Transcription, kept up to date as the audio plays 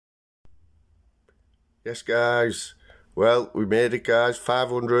Yes, guys. Well, we made it, guys.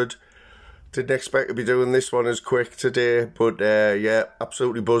 500. Didn't expect to be doing this one as quick today, but yeah,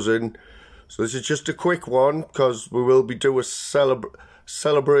 absolutely buzzing. So this is just a quick one because we will be doing a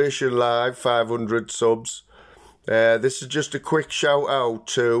celebration live, 500 subs. This is just a quick shout out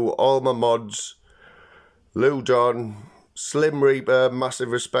to all my mods. Lou Don, Slim Reaper, massive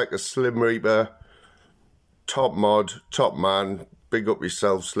respect to Slim Reaper. Top mod, top man. Big up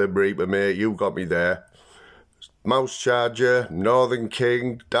yourself, Slim Reaper, mate. You got me there. Mouse Charger, Northern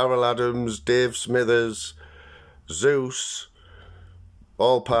King, Daryl Adams, Dave Smithers, Zeus,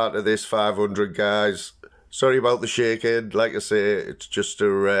 all part of this 500, guys. Sorry about the shaking. Like I say, it's just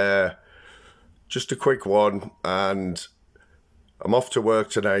a quick one, and I'm off to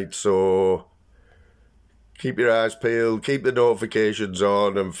work tonight, so keep your eyes peeled, keep the notifications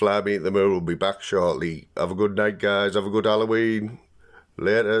on, and Fly Me at the Moon will be back shortly. Have a good night, guys. Have a good Halloween.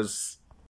 Laters.